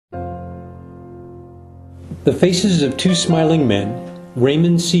The faces of two smiling men,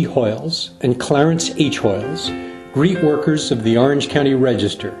 Raymond C. Hoiles and Clarence H. Hoiles, greet workers of the Orange County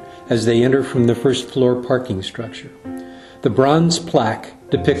Register as they enter from the first floor parking structure. The bronze plaque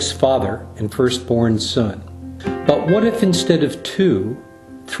depicts father and firstborn son. But what if instead of two,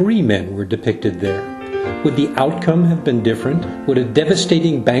 three men were depicted there? Would the outcome have been different? Would a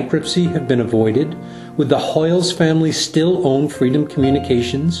devastating bankruptcy have been avoided? Would the Hoiles family still own Freedom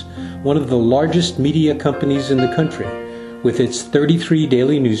Communications, one of the largest media companies in the country, with its 33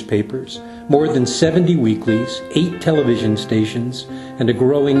 daily newspapers, more than 70 weeklies, 8 television stations, and a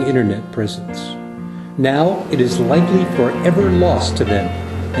growing internet presence? Now it is likely forever lost to them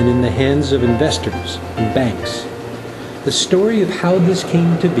and in the hands of investors and banks. The story of how this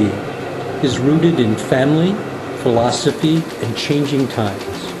came to be is rooted in family, philosophy, and changing times.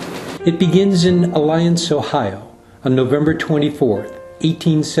 It begins in Alliance, Ohio, on November 24,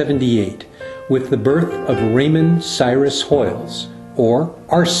 1878, with the birth of Raymond Cyrus Hoiles, or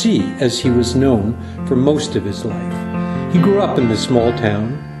R.C. as he was known for most of his life. He grew up in the small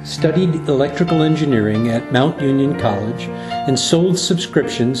town, studied electrical engineering at Mount Union College, and sold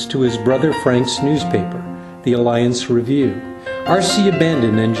subscriptions to his brother Frank's newspaper, the Alliance Review. R.C.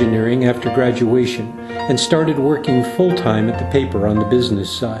 abandoned engineering after graduation and started working full-time at the paper on the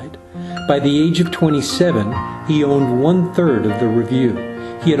business side. By the age of 27, he owned 1/3 of the Review.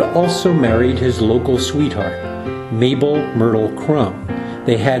 He had also married his local sweetheart, Mabel Myrtle Crum.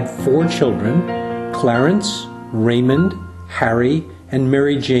 They had 4 children, Clarence, Raymond, Harry, and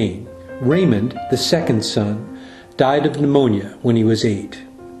Mary Jane. Raymond, the second son, died of pneumonia when he was 8.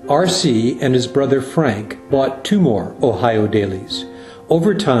 R.C. and his brother Frank bought 2 more Ohio dailies.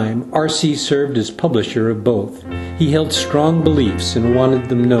 Over time, R.C. served as publisher of both. He held strong beliefs and wanted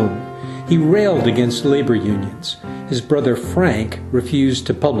them known. He railed against labor unions. His brother Frank refused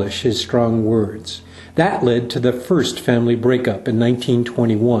to publish his strong words. That led to the first family breakup in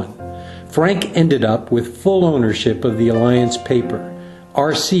 1921. Frank ended up with full ownership of the Alliance paper.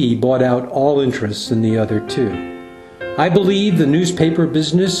 R.C. bought out all interests in the other 2. I believe the newspaper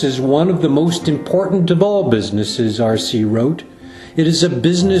business is one of the most important of all businesses, R.C. wrote. It is a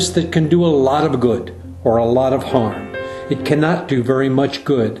business that can do a lot of good or a lot of harm. It cannot do very much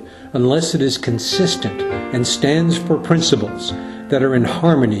good unless it is consistent and stands for principles that are in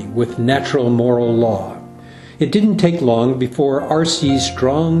harmony with natural moral law. It didn't take long before R.C.'s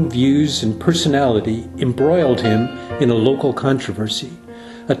strong views and personality embroiled him in a local controversy.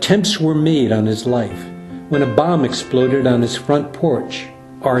 Attempts were made on his life. When a bomb exploded on his front porch,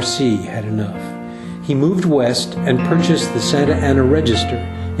 R.C. had enough. He moved west and purchased the Santa Ana Register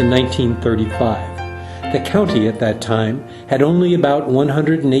in 1935. The county at that time had only about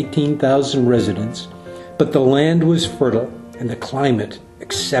 118,000 residents, but the land was fertile and the climate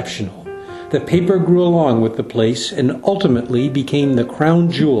exceptional. The paper grew along with the place and ultimately became the crown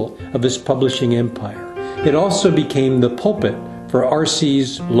jewel of his publishing empire. It also became the pulpit for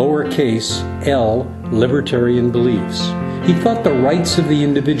R.C.'s lowercase l libertarian beliefs. He thought the rights of the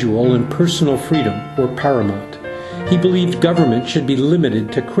individual and personal freedom were paramount. He believed government should be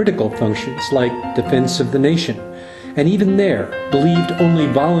limited to critical functions like defense of the nation, and even there believed only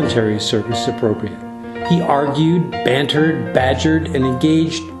voluntary service appropriate. He argued, bantered, badgered, and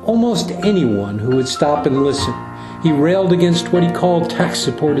engaged almost anyone who would stop and listen. He railed against what he called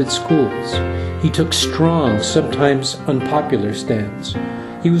tax-supported schools. He took strong, sometimes unpopular stands.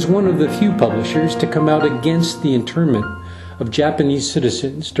 He was one of the few publishers to come out against the internment of Japanese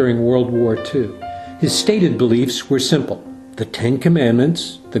citizens during World War II. His stated beliefs were simple: the 10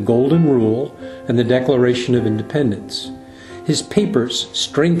 Commandments, the Golden Rule, and the Declaration of Independence. His papers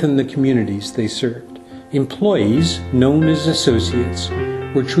strengthened the communities they served. Employees, known as associates,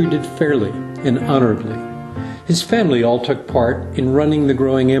 were treated fairly and honorably. His family all took part in running the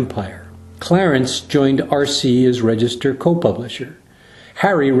growing empire. Clarence joined R.C. as Register co-publisher.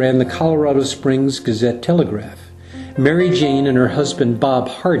 Harry ran the Colorado Springs Gazette-Telegraph. Mary Jane and her husband Bob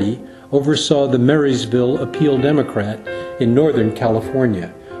Hardy oversaw the Marysville Appeal Democrat in Northern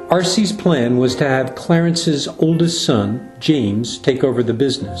California. R.C.'s plan was to have Clarence's oldest son, James, take over the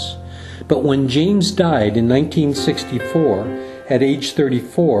business. But when James died in 1964, at age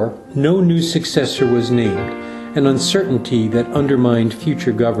 34, no new successor was named, an uncertainty that undermined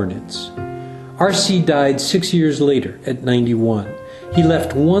future governance. R.C. died 6 years later at 91. He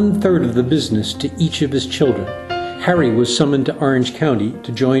left 1/3 of the business to each of his children. Harry was summoned to Orange County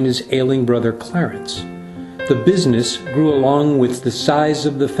to join his ailing brother Clarence. The business grew along with the size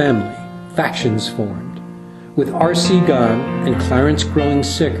of the family. Factions formed. With R.C. gone and Clarence growing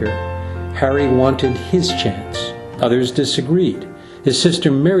sicker, Harry wanted his chance. Others disagreed. His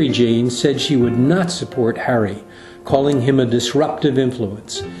sister Mary Jane said she would not support Harry, calling him a disruptive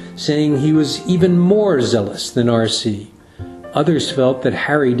influence, saying he was even more zealous than R.C. Others felt that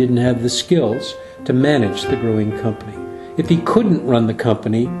Harry didn't have the skills to manage the growing company. If he couldn't run the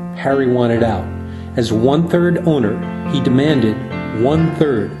company, Harry wanted out. As one-third owner, he demanded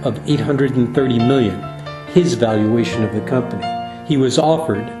one-third of $830 million, his valuation of the company. He was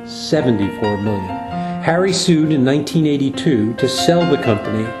offered $74 million. Harry sued in 1982 to sell the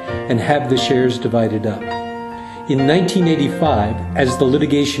company and have the shares divided up. In 1985, as the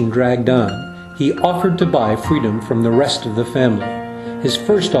litigation dragged on, he offered to buy freedom from the rest of the family. His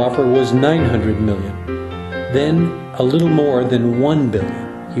first offer was $900 million. Then, a little more than $1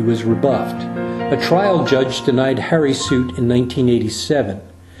 billion. He was rebuffed. A trial judge denied Harry's suit in 1987.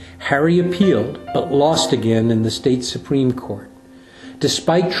 Harry appealed, but lost again in the state Supreme Court.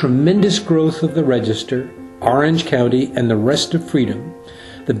 Despite tremendous growth of the Register, Orange County, and the rest of freedom,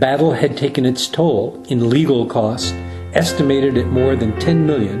 the battle had taken its toll in legal costs, estimated at more than $10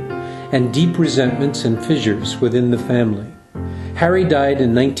 million, and deep resentments and fissures within the family. Harry died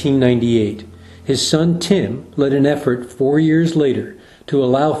in 1998. His son Tim led an effort 4 years later to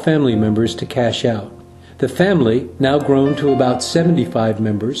allow family members to cash out. The family, now grown to about 75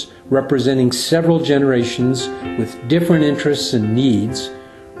 members, representing several generations with different interests and needs,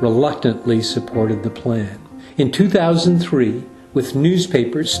 reluctantly supported the plan. In 2003, with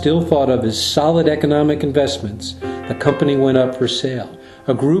newspapers still thought of as solid economic investments, the company went up for sale.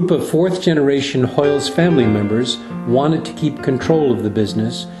 A group of fourth-generation Hoiles family members wanted to keep control of the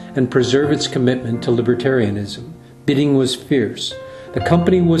business and preserve its commitment to libertarianism. Bidding was fierce. The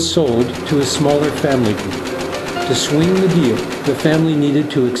company was sold to a smaller family group. To swing the deal, the family needed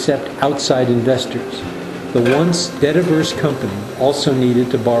to accept outside investors. The once debt-averse company also needed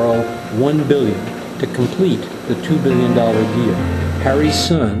to borrow $1 billion to complete the $2 billion deal. Harry's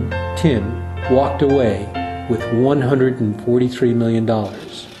son, Tim, walked away with $143 million.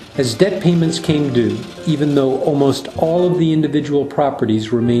 As debt payments came due, even though almost all of the individual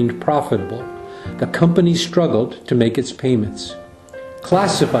properties remained profitable, the company struggled to make its payments.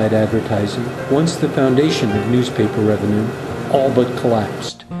 Classified advertising, once the foundation of newspaper revenue, all but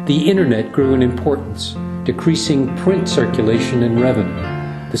collapsed. The internet grew in importance, decreasing print circulation and revenue.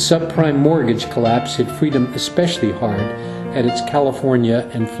 The subprime mortgage collapse hit freedom especially hard at its California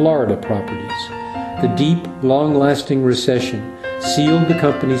and Florida properties. The deep, long-lasting recession sealed the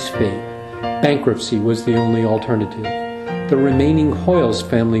company's fate. Bankruptcy was the only alternative. The remaining Hoiles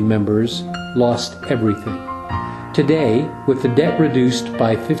family members lost everything. Today, with the debt reduced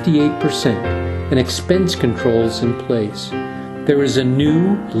by 58% and expense controls in place, there is a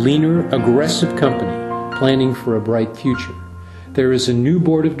new, leaner, aggressive company planning for a bright future. There is a new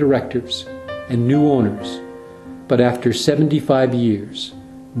board of directors and new owners, but after 75 years,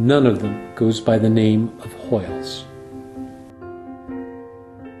 none of them goes by the name of Hoiles.